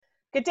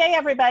Good day,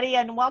 everybody,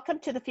 and welcome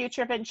to the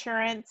Future of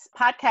Insurance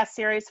podcast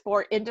series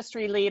for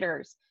industry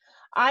leaders.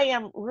 I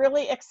am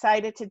really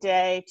excited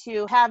today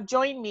to have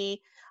join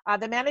me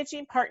the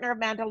managing partner of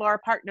Mandalore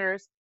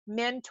Partners,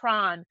 Minh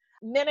Tran.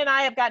 Minh and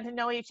I have gotten to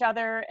know each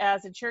other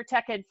as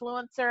InsurTech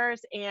influencers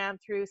and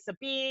through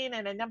Sabine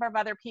and a number of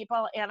other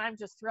people, and I'm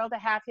just thrilled to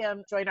have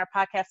him join our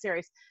podcast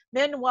series.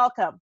 Minh,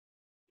 welcome.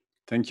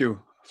 Thank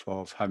you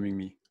for having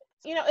me.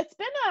 You know, it's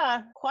been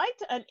quite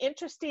an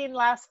interesting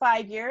last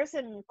 5 years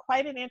and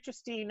quite an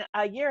interesting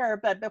year.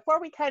 But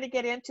before we kind of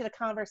get into the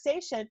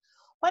conversation,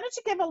 why don't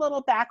you give a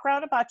little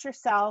background about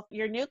yourself,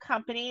 your new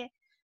company,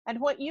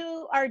 and what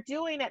you are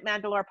doing at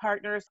Mandalore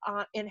Partners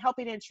in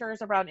helping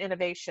insurers around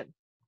innovation?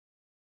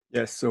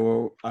 Yes,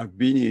 so I've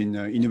been in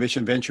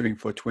innovation venturing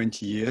for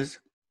 20 years.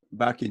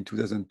 Back in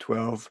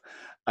 2012,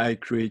 I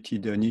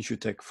created an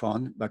InsurTech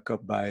fund backed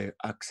up by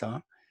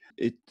AXA.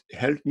 It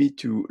helped me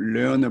to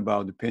learn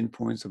about the pain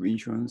points of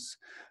insurance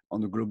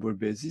on a global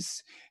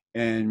basis.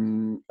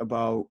 And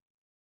about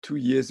 2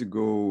 years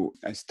ago,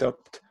 I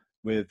stopped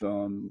with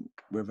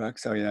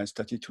AXA and I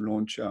started to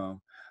launch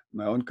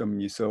my own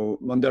company. So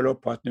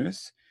Mandalore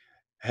Partners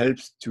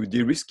helps to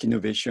de-risk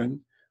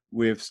innovation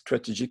with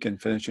strategic and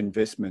financial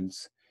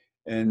investments.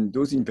 And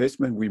those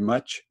investments we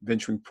match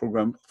venturing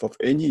program of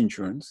any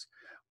insurance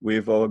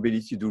with our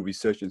ability to do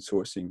research and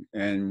sourcing.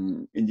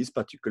 And in this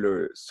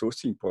particular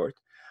sourcing part,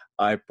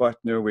 I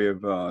partner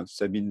with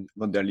Sabine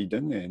van der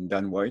Linden and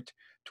Dan White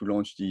to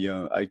launch the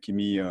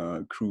Alchemy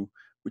Crew,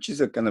 which is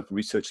a kind of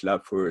research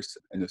lab for us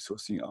and a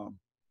sourcing arm.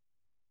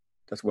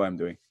 That's what I'm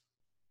doing.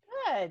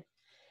 Good.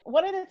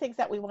 One of the things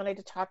that we wanted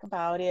to talk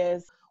about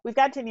is we've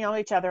got to know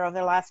each other over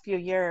the last few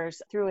years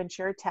through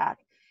InsurTech.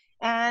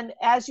 And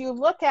as you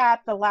look at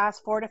the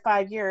last 4 to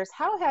 5 years,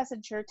 how has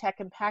InsurTech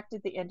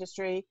impacted the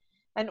industry?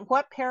 And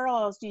what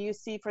parallels do you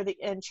see for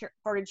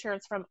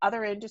insurance from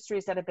other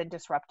industries that have been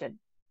disrupted?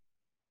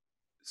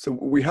 So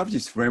we have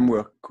this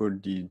framework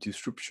called the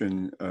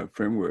disruption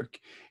framework.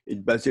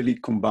 It basically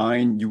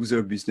combines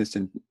user, business,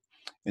 and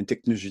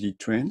technology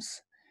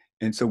trends.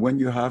 And so when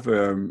you have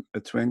a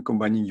trend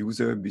combining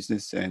user,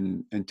 business,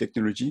 and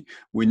technology,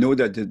 we know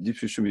that the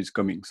disruption is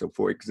coming. So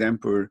for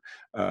example,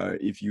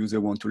 if user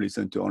want to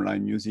listen to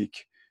online music,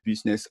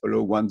 business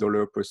allow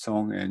 $1 per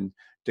song, and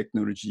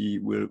technology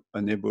will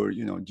enable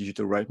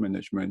digital right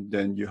management,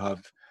 then you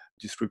have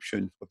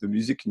disruption of the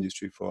music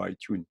industry for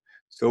iTunes.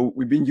 So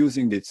we've been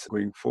using this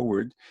going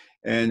forward,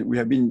 and we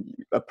have been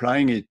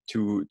applying it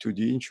to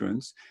the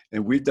insurance.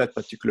 And with that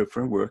particular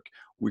framework,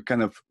 we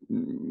kind of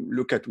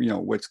look at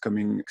what's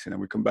coming next, and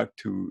we come back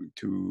to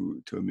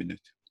a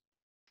minute.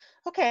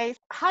 Okay,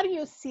 how do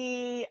you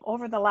see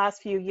over the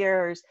last few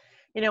years,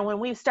 when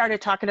we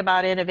started talking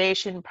about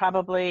innovation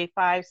probably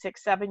 5,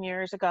 6, 7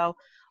 years ago,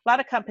 a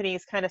lot of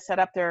companies kind of set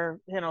up their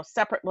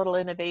separate little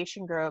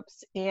innovation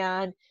groups,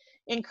 and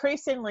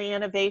increasingly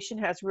innovation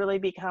has really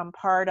become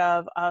part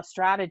of a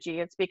strategy.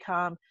 It's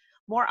become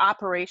more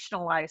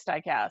operationalized, I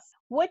guess.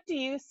 What do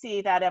you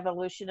see that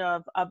evolution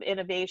of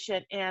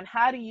innovation, and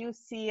how do you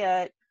see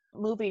it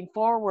moving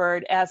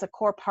forward as a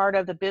core part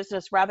of the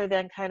business rather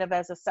than kind of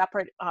as a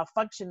separate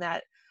function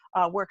that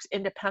works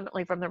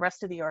independently from the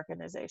rest of the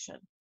organization?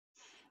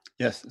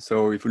 Yes.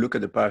 So if we look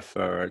at the past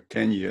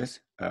 10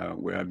 years,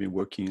 where I've been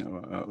working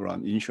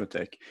around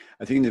InsurTech,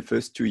 I think in the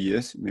first 2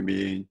 years,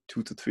 maybe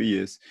 2 to 3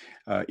 years,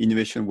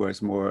 innovation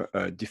was more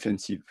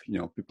defensive.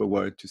 People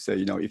were to say,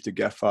 if the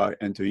GAFA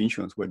enter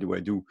insurance, what do I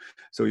do?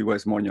 So it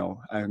was more,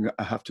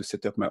 I have to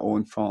set up my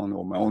own fund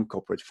or my own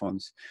corporate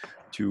funds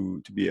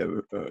to be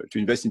able to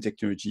invest in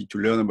technology, to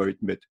learn about it,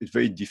 but it's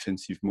very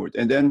defensive mode.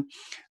 And then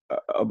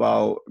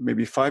about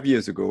maybe 5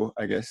 years ago,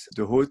 I guess,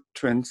 the whole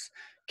trends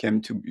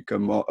came to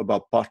become more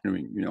about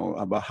partnering.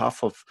 About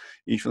half of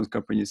insurance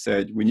companies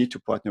said we need to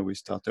partner with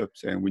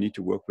startups and we need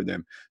to work with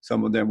them.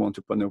 Some of them want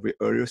to partner with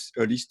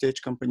early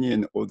stage company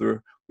and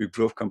other with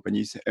growth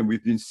companies. And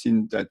we've been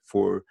seeing that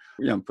for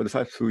the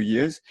past few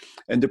years.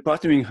 And the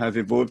partnering have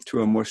evolved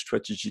to a more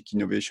strategic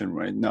innovation.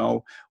 Right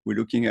now, we're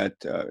looking at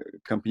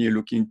company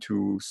looking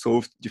to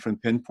solve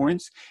different pain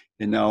points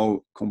and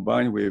now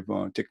combined with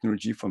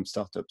technology from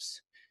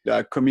startups. They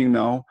are coming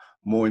now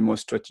more and more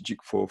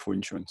strategic for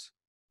insurance.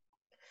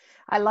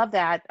 I love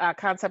that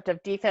concept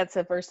of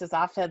defensive versus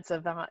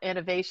offensive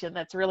innovation.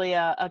 That's really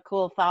a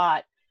cool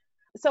thought.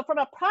 So from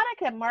a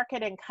product and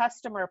market and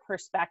customer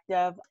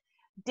perspective,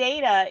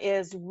 data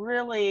is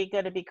really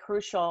going to be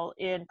crucial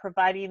in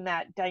providing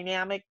that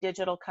dynamic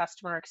digital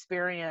customer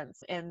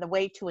experience and the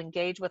way to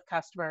engage with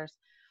customers,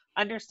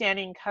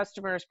 understanding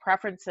customers'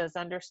 preferences,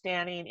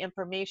 understanding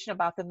information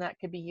about them that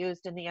could be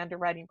used in the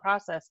underwriting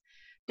process,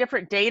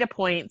 different data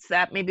points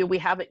that maybe we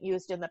haven't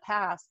used in the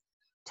past.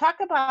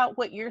 Talk about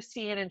what you're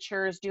seeing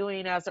insurers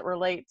doing as it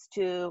relates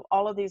to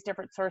all of these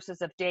different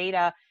sources of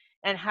data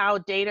and how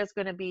data is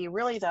going to be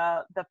really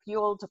the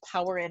fuel to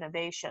power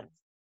innovation.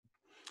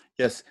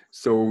 Yes,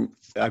 so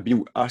I've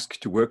been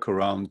asked to work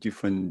around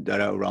different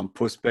data around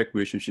prospect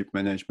relationship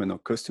management or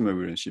customer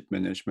relationship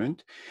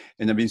management.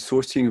 And I've been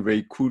sourcing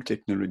very cool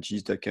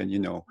technologies that can,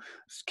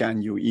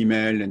 scan your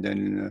email and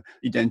then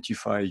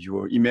identify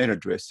your email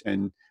address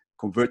and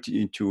convert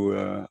it into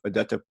a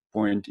data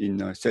point in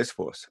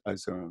Salesforce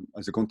as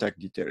a contact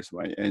details,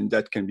 right? And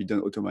that can be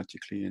done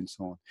automatically and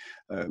so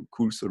on.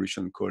 Cool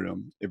solution called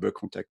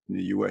EverContact in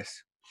the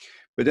US.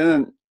 But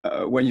then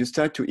when you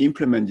start to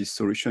implement this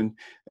solution,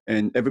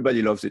 and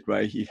everybody loves it,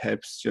 right? It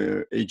helps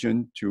your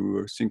agent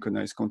to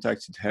synchronize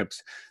contacts. It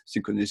helps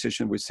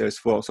synchronization with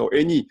Salesforce or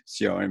any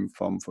CRM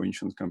firm for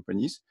insurance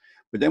companies.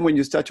 But then when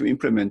you start to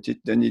implement it,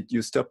 then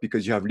you stop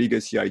because you have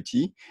legacy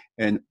IT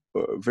and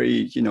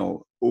very,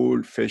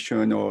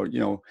 old-fashioned or,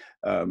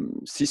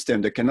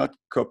 system that cannot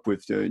cope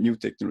with the new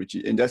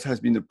technology. And that has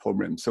been the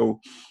problem. So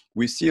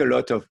we see a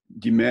lot of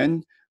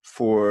demand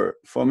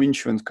from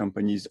insurance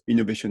companies,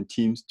 innovation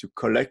teams to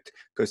collect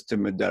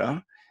customer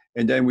data.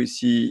 And then we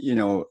see,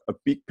 a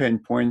big pain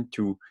point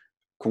to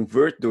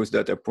convert those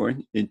data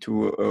points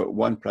into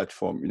one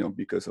platform,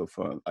 because of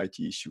IT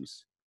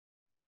issues.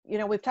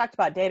 We've talked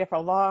about data for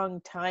a long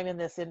time in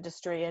this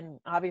industry, and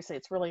obviously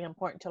it's really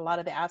important to a lot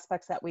of the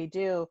aspects that we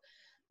do.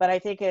 But I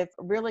think it's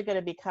really going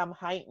to become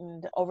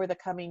heightened over the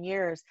coming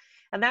years.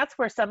 And that's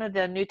where some of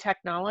the new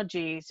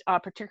technologies,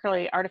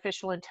 particularly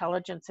artificial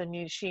intelligence and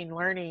machine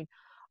learning,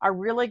 are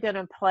really going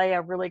to play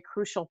a really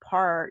crucial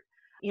part.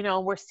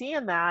 We're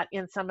seeing that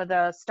in some of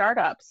the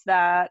startups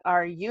that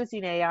are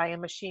using AI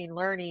and machine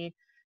learning,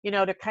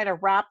 to kind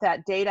of wrap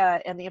that data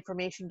and the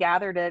information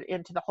gathered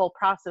into the whole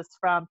process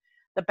from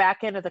the back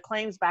end of the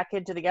claims back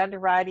into the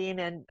underwriting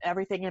and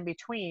everything in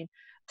between.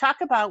 Talk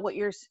about what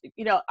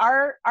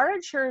are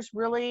insurers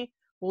really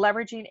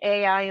leveraging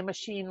AI and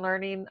machine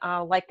learning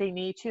like they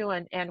need to,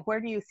 and where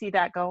do you see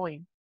that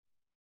going?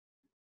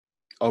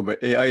 Oh,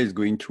 but AI is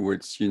going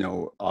towards,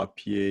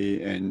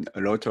 RPA and a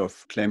lot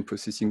of claim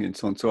processing and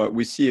so on. So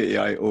we see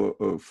AI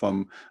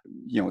from,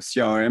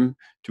 CRM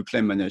to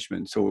claim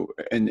management. So,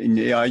 and in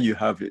AI, you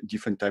have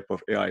different type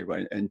of AI,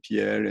 right?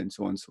 NPL and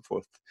so on and so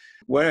forth.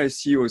 What I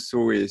see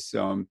also is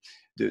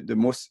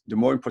the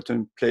more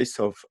important place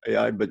of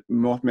AI, but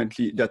more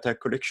mentally data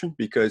collection,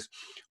 because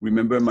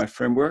remember my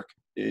framework,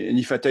 and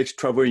if I take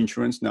travel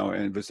insurance now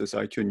and versus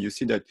IT, and you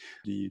see that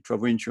the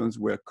travel insurance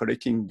were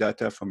collecting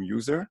data from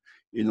user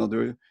in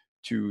order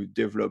to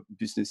develop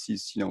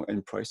businesses,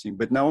 and pricing.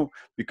 But now,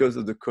 because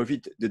of the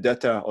COVID, the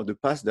data or the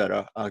past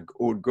data are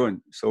all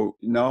gone. So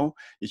now,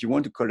 if you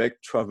want to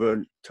collect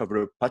traveler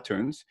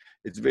patterns,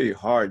 it's very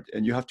hard,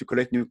 and you have to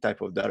collect new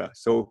type of data.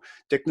 So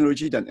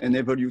technology that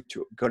enable you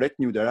to collect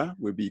new data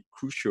will be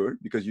crucial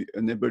because it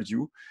enables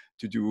you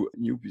to do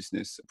new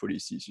business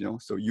policies.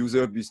 So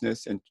user,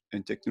 business,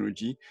 and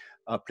technology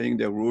are playing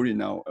their role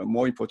now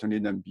more importantly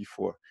than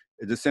before.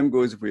 The same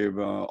goes with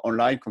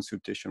online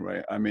consultation,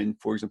 right? I mean,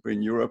 for example,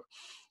 in Europe,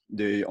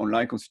 the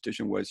online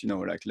consultation was,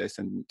 like less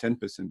than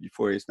 10%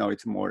 before. It's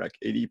more like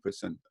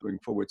 80% going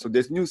forward. So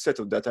there's new set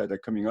of data that are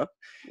coming up,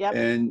 Yep.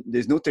 and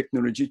there's no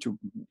technology to,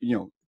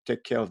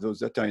 take care of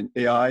those data. And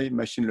AI,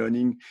 machine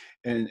learning,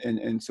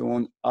 and so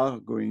on are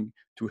going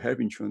to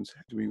help insurance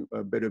doing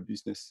a better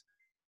business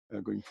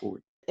going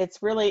forward.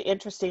 It's really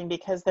interesting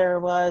because there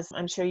was,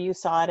 I'm sure you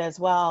saw it as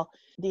well,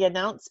 the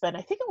announcement,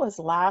 I think it was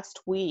last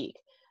week,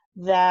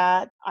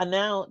 that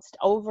announced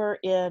over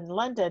in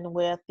London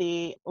with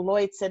the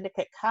Lloyd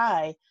Syndicate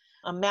Kai,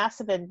 a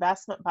massive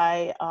investment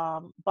by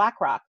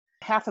BlackRock,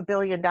 $500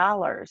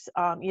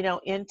 million,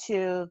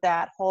 into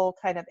that whole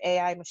kind of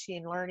AI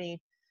machine learning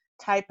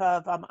type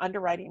of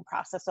underwriting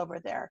process over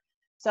there.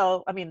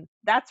 So, I mean,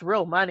 that's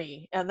real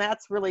money, and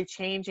that's really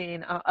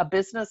changing a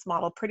business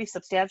model pretty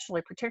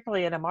substantially,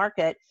 particularly in a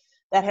market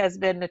that has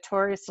been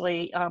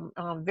notoriously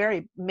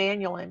very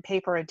manual and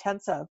paper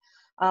intensive.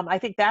 I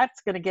think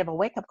that's going to give a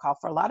wake-up call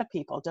for a lot of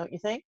people, don't you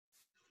think?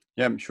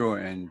 Yeah, I'm sure.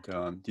 And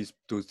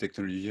those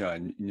technologies are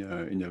in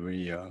the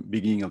very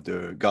beginning of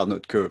the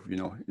Garth curve.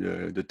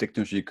 The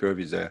technology curve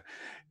is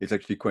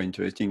actually quite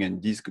interesting.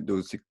 And these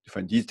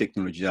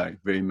technologies are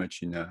very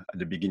much at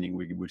the beginning.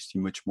 We will see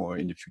much more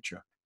in the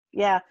future.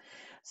 Yeah.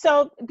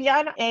 So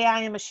beyond AI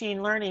and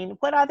machine learning,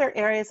 what other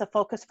areas of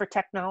focus for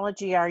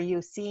technology are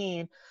you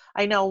seeing?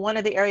 I know one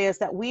of the areas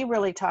that we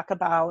really talk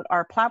about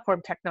are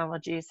platform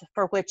technologies,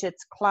 for which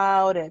it's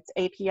cloud, it's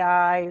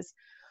APIs.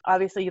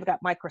 Obviously, you've got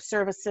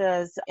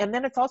microservices, and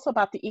then it's also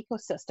about the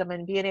ecosystem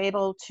and being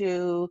able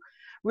to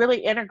really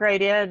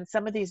integrate in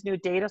some of these new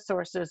data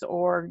sources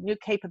or new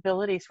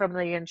capabilities from the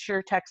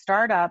insurtech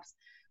startups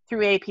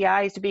through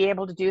APIs to be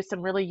able to do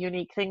some really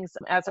unique things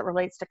as it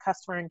relates to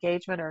customer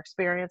engagement or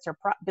experience or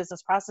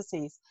business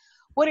processes.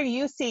 What are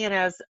you seeing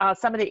as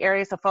some of the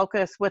areas of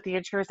focus with the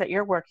insurers that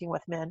you're working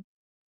with, Minh?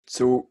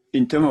 So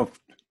in terms of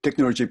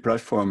technology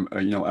platform,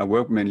 I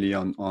work mainly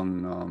on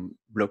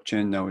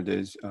blockchain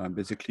nowadays,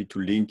 basically to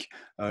link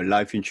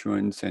life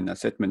insurance and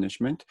asset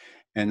management,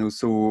 and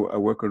also I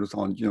work also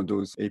on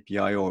those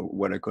API or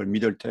what I call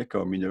middle tech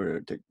or middle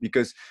tech,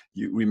 because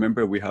you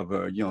remember we have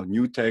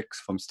new techs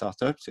from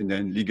startups and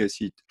then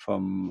legacy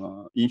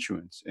from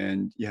insurance,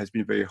 and it has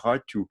been very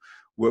hard to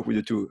work with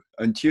the two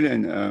until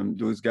and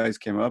those guys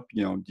came up,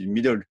 the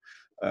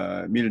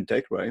middle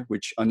tech, right,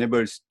 which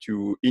enables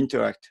to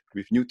interact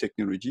with new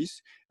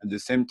technologies at the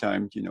same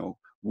time,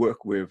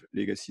 work with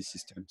legacy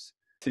systems.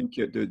 I think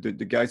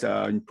the guys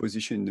are in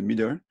position in the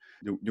middle,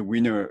 the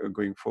winner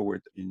going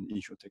forward in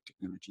insurtech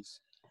technologies.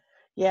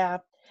 Yeah.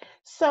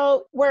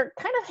 So we're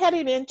kind of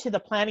heading into the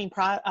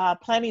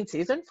planning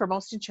season for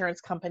most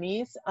insurance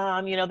companies.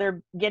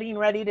 They're getting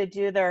ready to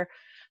do their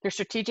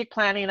strategic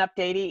planning,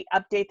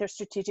 update their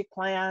strategic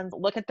plans,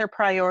 look at their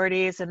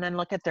priorities, and then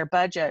look at their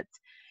budgets.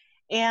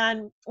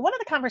 And one of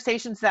the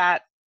conversations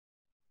that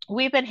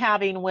we've been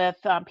having with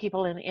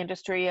people in the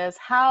industry is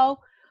how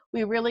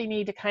we really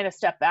need to kind of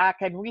step back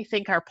and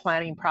rethink our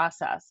planning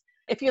process.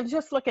 If you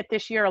just look at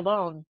this year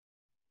alone,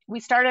 we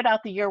started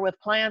out the year with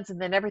plans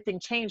and then everything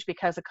changed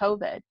because of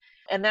COVID.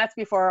 And that's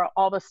before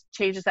all the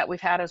changes that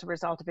we've had as a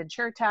result of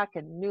insurtech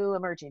and new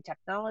emerging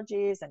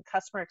technologies and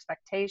customer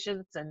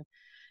expectations and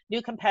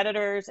new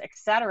competitors, et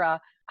cetera.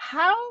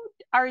 How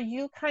are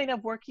you kind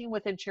of working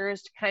with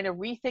insurers to kind of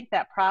rethink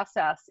that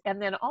process?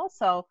 And then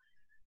also,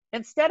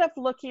 instead of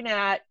looking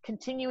at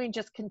continue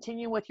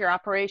with your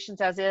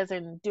operations as is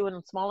and doing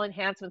small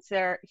enhancements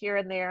here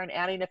and there and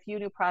adding a few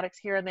new products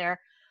here and there,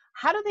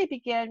 how do they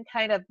begin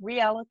kind of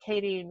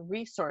reallocating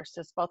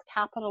resources, both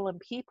capital and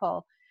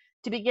people,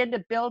 to begin to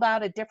build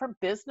out a different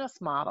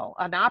business model,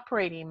 an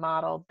operating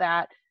model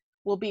that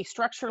will be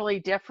structurally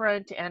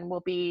different and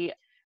will be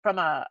from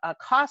a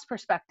cost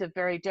perspective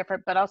very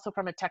different, but also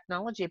from a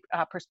technology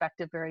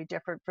perspective very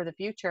different for the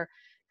future,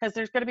 because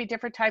there's going to be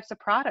different types of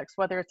products,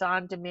 whether it's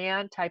on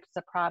demand types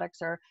of products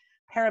or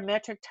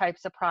parametric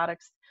types of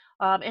products,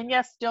 and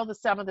yes, still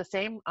some of the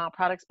same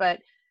products, but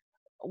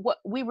what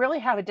we really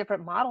have a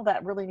different model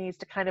that really needs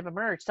to kind of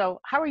emerge.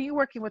 So how are you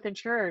working with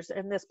insurers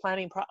in this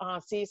planning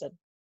season?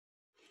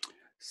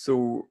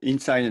 So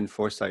insight and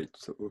foresight.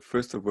 So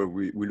first of all,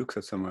 we looked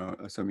at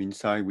some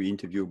insight. We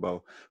interviewed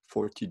about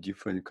 40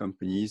 different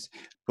companies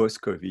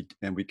post-COVID,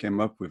 and we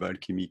came up with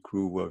Alchemy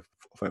Crew of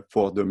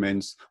 4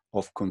 domains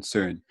of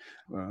concern.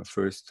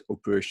 First,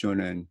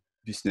 operational and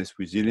business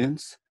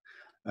resilience.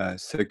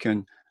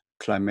 Second,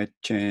 climate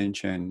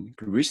change and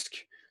risk.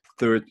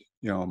 Third,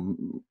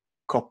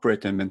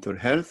 corporate and mental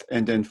health.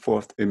 And then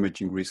fourth,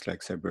 emerging risks like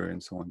cyber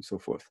and so on and so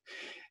forth.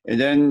 And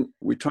then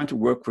we're trying to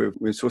work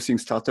with sourcing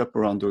startup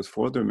around those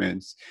 4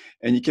 domains.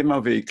 And it came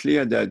out very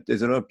clear that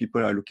there's a lot of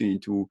people are looking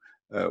into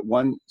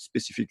one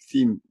specific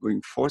theme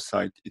going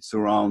foresight. It's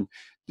around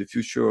the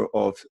future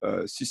of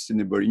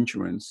sustainable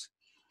insurance.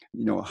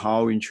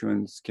 How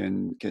insurance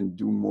can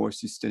do more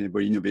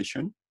sustainable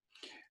innovation.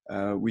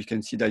 We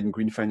can see that in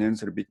green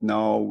finance a little bit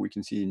now. We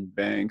can see in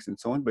banks and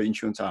so on, but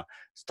insurance are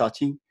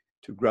starting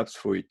to grasp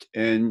for it.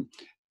 And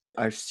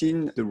I've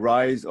seen the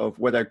rise of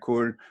what I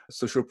call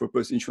social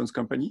purpose insurance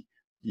company.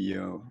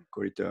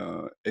 Call it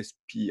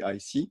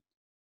SPIC.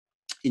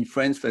 In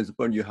France, for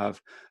example, you have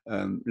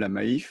La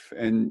Maif,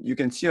 and you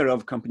can see a lot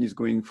of companies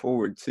going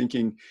forward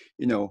thinking,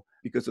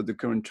 because of the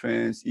current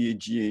trends,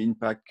 ESG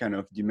impact kind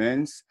of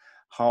demands,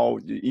 how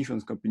the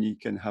insurance company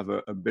can have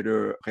a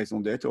better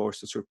raison d'etre or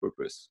social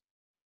purpose.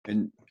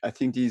 And I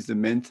think this is the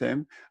main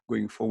theme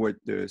going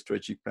forward, the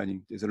strategic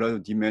planning. There's a lot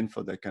of demand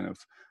for that kind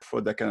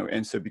of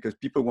answer, because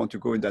people want to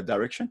go in that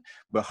direction,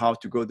 but how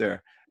to go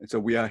there. And so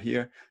we are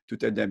here to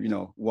tell them,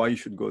 why you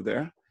should go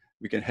there.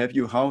 We can help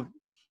you how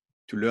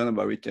to learn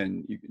about it,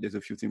 and there's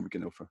a few things we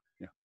can offer.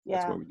 Yeah,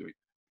 that's what we're doing.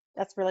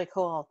 That's really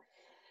cool.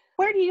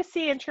 Where do you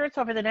see insurance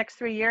over the next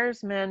 3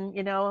 years,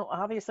 Minh?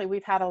 Obviously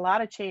we've had a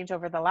lot of change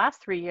over the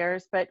last 3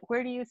 years, but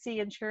where do you see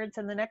insurance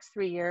in the next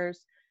 3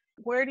 years?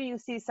 Where do you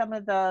see some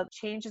of the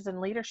changes in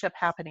leadership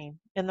happening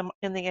in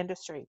the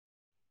industry?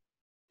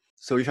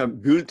 So if I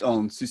built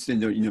on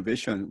sustainable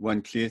innovation,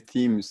 one clear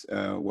theme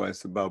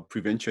was about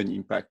prevention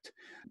impact,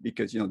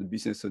 because the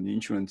business of the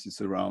insurance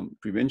is around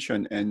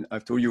prevention. And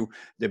I've told you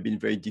they've been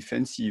very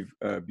defensive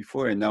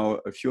before, and now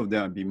a few of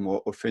them are being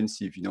more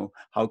offensive.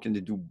 How can they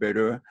do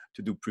better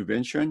to do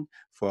prevention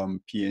from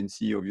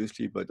P&C,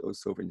 obviously, but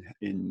also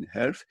in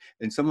health.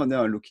 And some of them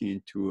are looking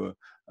into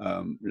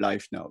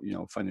life now,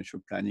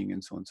 financial planning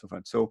and so on and so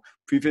forth. So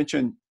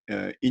prevention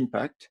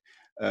impact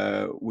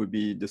would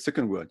be the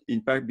second word,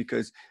 impact,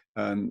 because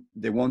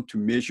they want to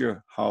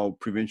measure how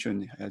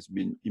prevention has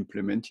been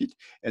implemented.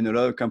 And a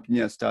lot of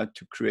companies have started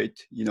to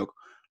create,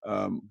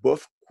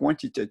 both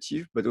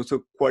quantitative but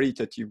also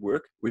qualitative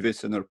work with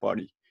external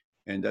party.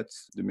 And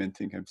that's the main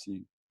thing I'm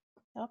seeing.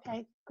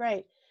 Okay,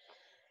 great.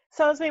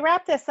 So as we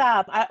wrap this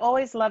up, I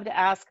always love to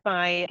ask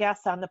my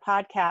guests on the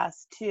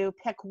podcast to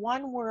pick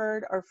one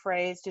word or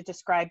phrase to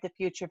describe the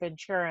future of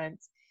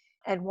insurance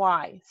and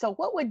why. So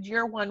what would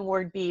your one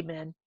word be,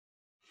 Minh?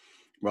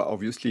 Well,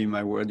 obviously,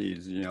 my word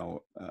is,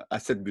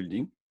 asset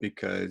building,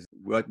 because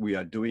what we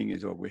are doing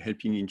is we're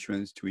helping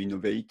insurance to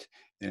innovate,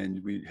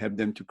 and we help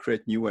them to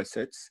create new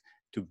assets,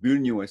 to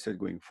build new assets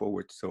going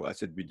forward. So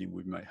asset building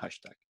would be my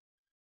hashtag.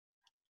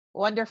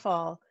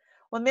 Wonderful.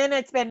 Well, Min,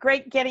 it's been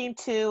great getting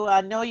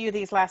to know you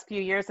these last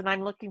few years, and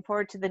I'm looking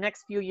forward to the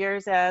next few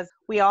years as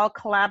we all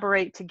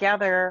collaborate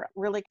together,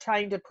 really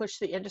trying to push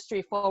the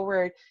industry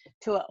forward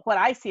to what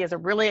I see as a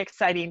really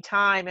exciting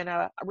time and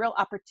a real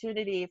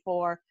opportunity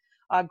for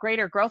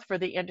greater growth for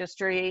the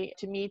industry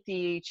to meet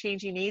the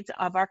changing needs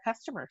of our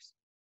customers.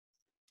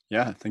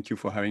 Yeah, thank you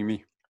for having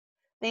me.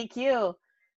 Thank you.